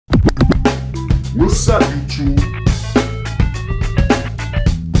What's up, YouTube?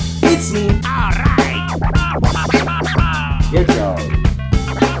 It's me. Alright. Good job.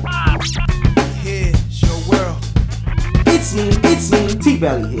 Here's your world. It's me,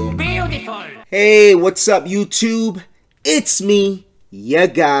 T-Belly here. Beautiful. Hey, what's up, YouTube? It's me, your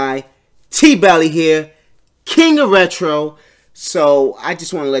guy, T-Belly here, King of Retro. So, I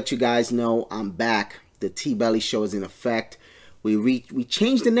just want to let you guys know I'm back. The T-Belly Show is in effect. We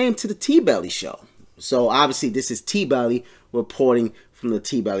changed the name to the T-Belly Show. So, obviously, this is T-Belly reporting from the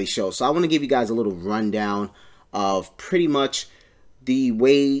T-Belly Show. So, I want to give you guys a little rundown of pretty much the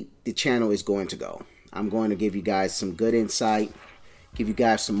way the channel is going to go. I'm going to give you guys some good insight, give you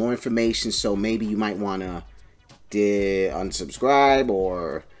guys some more information, so maybe you might want to unsubscribe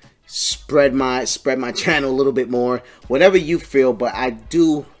or spread my channel a little bit more, whatever you feel. But I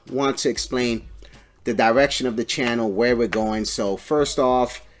do want to explain the direction of the channel, where we're going. So first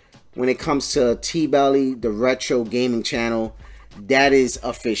off, when it comes to T-Belly, the retro gaming channel, that is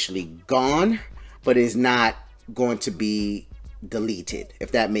officially gone, but is not going to be deleted,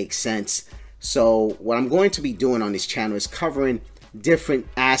 if that makes sense. So what I'm going to be doing on this channel is covering different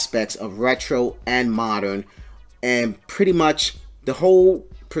aspects of retro and modern, and pretty much the whole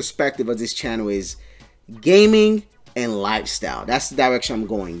perspective of this channel is gaming and lifestyle. That's the direction I'm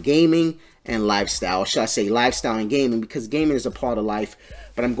going, gaming and lifestyle. Or should I say lifestyle and gaming, because gaming is a part of life,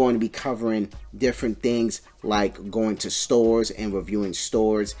 but I'm going to be covering different things like going to stores and reviewing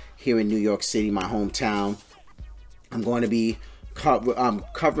stores here in New York City, my hometown. I'm going to be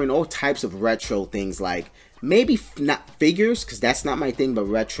covering all types of retro things, like maybe not figures, because that's not my thing, but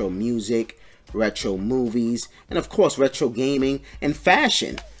retro music, retro movies, and of course retro gaming and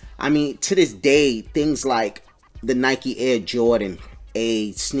fashion. I mean, to this day, things like the Nike Air Jordan,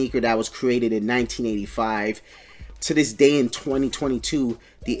 a sneaker that was created in 1985. To this day in 2022,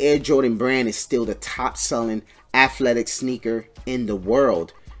 the Air Jordan brand is still the top selling athletic sneaker in the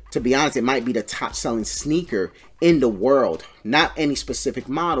world. To be honest, it might be the top selling sneaker in the world. Not any specific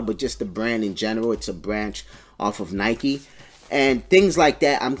model, but just the brand in general. It's a branch off of Nike. And things like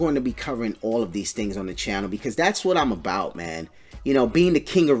that. I'm going to be covering all of these things on the channel, because that's what I'm about, man. You know, being the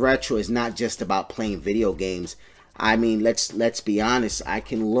king of retro is not just about playing video games. I mean, let's be honest. I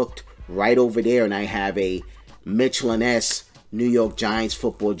can look right over there and I have a Michelin S New York Giants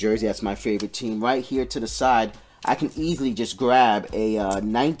football jersey. That's my favorite team. Right here to the side, I can easily just grab a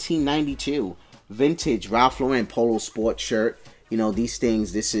 1992 vintage Ralph Lauren Polo Sport shirt. You know, these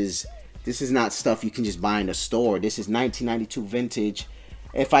things, this is not stuff you can just buy in a store. This is 1992 vintage.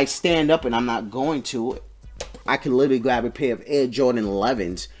 If I stand up, and I'm not going to, I can literally grab a pair of Air Jordan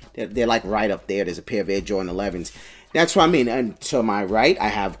 11s. They're like right up there. There's a pair of Air Jordan 11s. That's what I mean. And to my right, I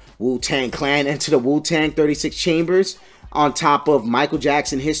have Wu-Tang Clan, Enter the Wu-Tang 36 Chambers, on top of Michael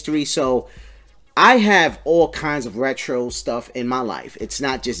Jackson history. So I have all kinds of retro stuff in my life. It's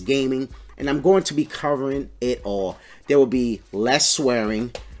not just gaming, and I'm going to be covering it all. There will be less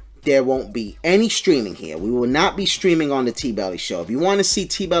swearing. There won't be any streaming here. We will not be streaming on the T-Belly Show. If you want to see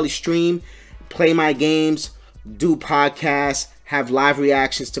T-Belly stream, play my games, do podcasts, have live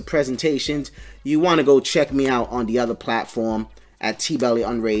reactions to presentations, you want to go check me out on the other platform at T-Belly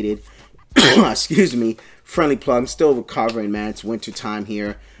Unrated. Excuse me. Friendly plug. I'm still recovering, man. It's winter time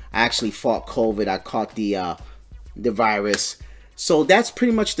here. I actually fought COVID. I caught the virus. So that's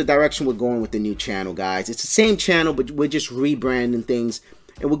pretty much the direction we're going with the new channel, guys. It's the same channel, but we're just rebranding things.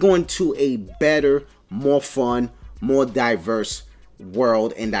 And we're going to a better, more fun, more diverse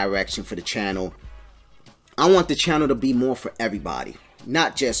world and direction for the channel. I want the channel to be more for everybody,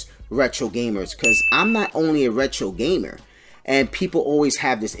 not just retro gamers, because I'm not only a retro gamer. And people always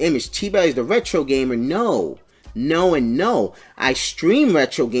have this image, T-Belly is the retro gamer. No, no, and no. I stream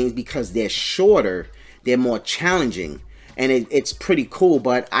retro games because they're shorter, they're more challenging, and it's pretty cool.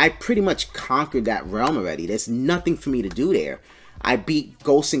 But I pretty much conquered that realm already. There's nothing for me to do there. I beat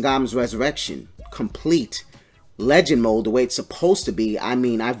Ghosts and Goblins Resurrection, complete, legend mode, the way it's supposed to be. I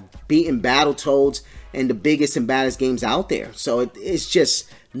mean, I've beaten Battletoads and the biggest and baddest games out there. So it's just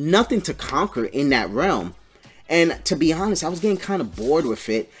nothing to conquer in that realm. And to be honest, I was getting kind of bored with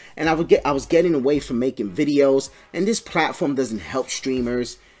it, and I was getting away from making videos, and this platform doesn't help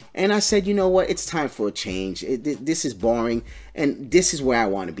streamers. And I said, you know what, it's time for a change. This is boring, and this is where I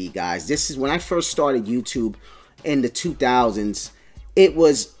want to be, guys. This is when I first started YouTube in the 2000s. It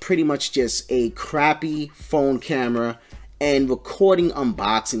was pretty much just a crappy phone camera and recording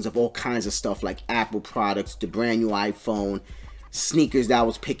unboxings of all kinds of stuff, like Apple products, the brand new iPhone, sneakers that I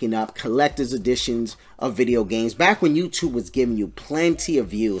was picking up, collector's editions of video games, back when YouTube was giving you plenty of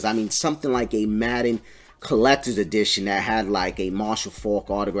views. I mean, something like a Madden collector's edition that had like a Marshall Falk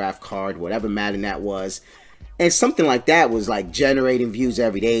autograph card, whatever Madden that was. And something like that was like generating views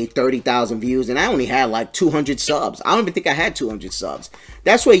every day, 30,000 views, and I only had like 200 subs. I don't even think I had 200 subs.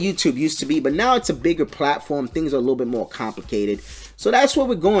 That's where YouTube used to be, but now it's a bigger platform. Things are a little bit more complicated. So that's where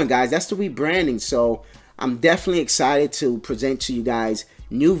we're going, guys. That's the rebranding. So I'm definitely excited to present to you guys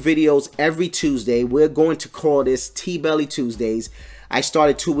new videos every Tuesday. We're going to call this T-Belly Tuesdays. I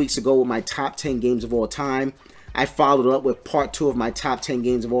started 2 weeks ago with my top 10 games of all time. I followed up with part 2 of my top 10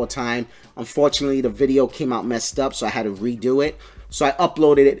 games of all time. Unfortunately, the video came out messed up, so I had to redo it. So I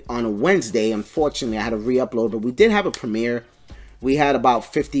uploaded it on a Wednesday. Unfortunately, I had to re-upload, but we did have a premiere. We had about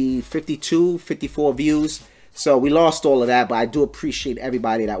 54 views. So we lost all of that, but I do appreciate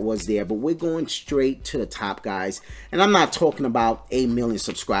everybody that was there. But we're going straight to the top, guys. And I'm not talking about 8 million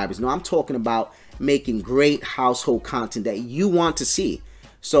subscribers. No, I'm talking about making great household content that you want to see.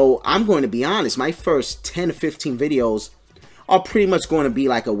 So I'm going to be honest, my first 10 to 15 videos are pretty much going to be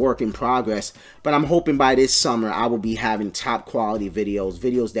like a work in progress. But I'm hoping by this summer I will be having top quality videos,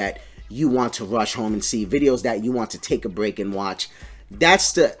 videos that you want to rush home and see, videos that you want to take a break and watch.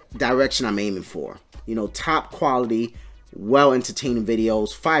 That's the direction I'm aiming for. You know, top quality, well entertaining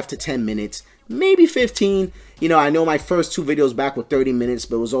videos, 5 to 10 minutes, maybe 15. You know, I know my first 2 videos back were 30 minutes,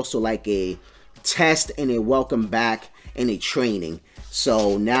 but it was also like a test and a welcome back and a training.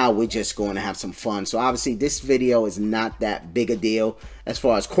 So now we're just going to have some fun. So obviously this video is not that big a deal as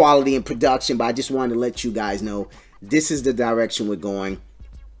far as quality and production, but I just wanted to let you guys know this is the direction we're going.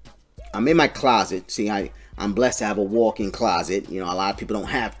 I'm in my closet. See, I'm blessed to have a walk-in closet. You know, a lot of people don't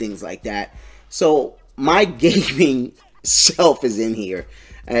have things like that. So my gaming shelf is in here.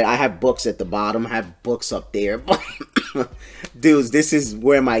 And I have books at the bottom. I have books up there. But dudes, this is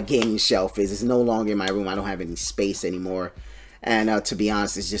where my gaming shelf is. It's no longer in my room. I don't have any space anymore. And to be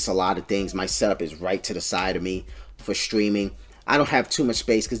honest, it's just a lot of things. My setup is right to the side of me for streaming. I don't have too much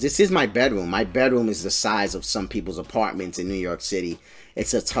space because this is my bedroom. My bedroom is the size of some people's apartments in New York City.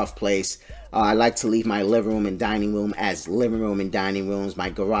 It's a tough place. I like to leave my living room and dining room as living room and dining rooms. My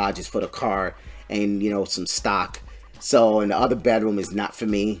garage is for the car and, you know, some stock. So, and the other bedroom is not for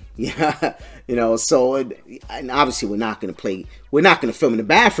me. Yeah, you know, so, and obviously we're not going to film in the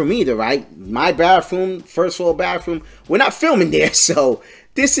bathroom either, right? My bathroom, first floor bathroom, we're not filming there. So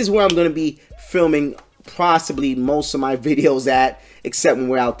this is where I'm going to be filming possibly most of my videos at, except when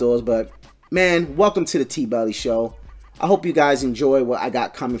we're outdoors. But man, welcome to the T-Belly Show. I hope you guys enjoy what I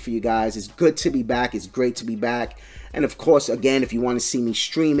got coming for you guys. It's good to be back. It's great to be back. And of course, again, if you want to see me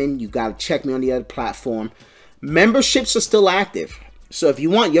streaming, you got to check me on the other platform. Memberships are still active. So if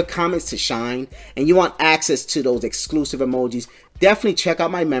you want your comments to shine and you want access to those exclusive emojis, definitely check out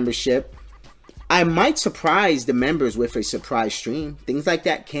my membership. I might surprise the members with a surprise stream. Things like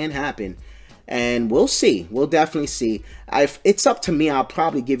that can happen. And we'll see. We'll definitely see. If it's up to me, I'll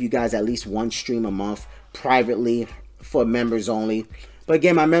probably give you guys at least 1 stream a month privately for members only. But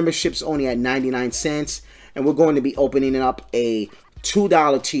again, my membership's only at 99 cents. And we're going to be opening up a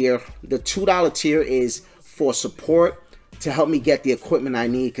 $2 tier. The $2 tier is for support to help me get the equipment I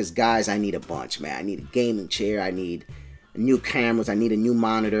need, because guys, I need a bunch, man. I need a gaming chair, I need new cameras, I need a new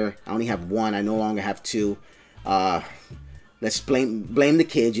monitor. I only have 1, I no longer have 2. Let's blame the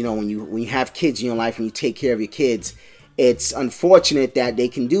kids. You know, when you have kids in your life and you take care of your kids, it's unfortunate that they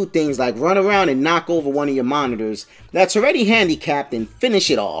can do things like run around and knock over one of your monitors that's already handicapped and finish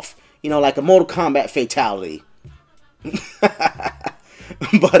it off, you know, like a Mortal Kombat fatality.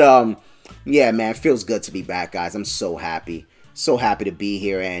 But yeah, man, it feels good to be back, guys. I'm so happy to be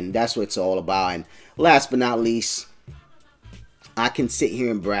here, and that's what it's all about. And last but not least, I can sit here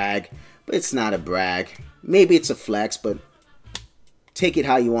and brag, but it's not a brag. Maybe it's a flex, but take it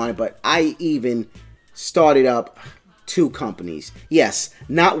how you want it. But I even started up 2 companies. Yes,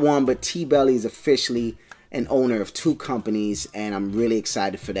 not 1, but T-Belly is officially an owner of 2 companies, and I'm really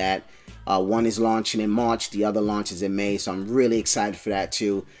excited for that. One is launching in March, the other launches in May, so I'm really excited for that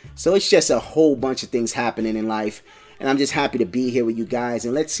too. So it's just a whole bunch of things happening in life, and I'm just happy to be here with you guys,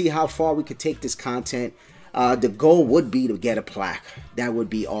 and let's see how far we could take this content. The goal would be to get a plaque. That would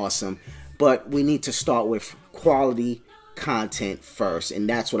be awesome, but we need to start with quality content first, and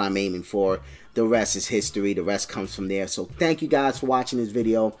that's what I'm aiming for. The rest is history. The rest comes from there. So thank you guys for watching this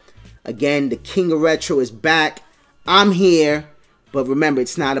video. Again, the King of Retro is back. I'm here. But remember,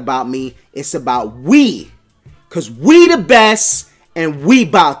 it's not about me. It's about we. Because we the best and we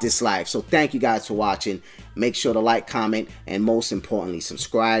about this life. So thank you guys for watching. Make sure to like, comment, and most importantly,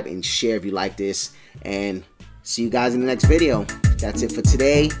 subscribe and share if you like this. And see you guys in the next video. That's it for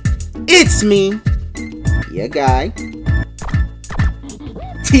today. It's me, your guy,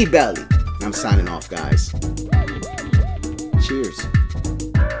 T-Belly. I'm signing off, guys. Cheers.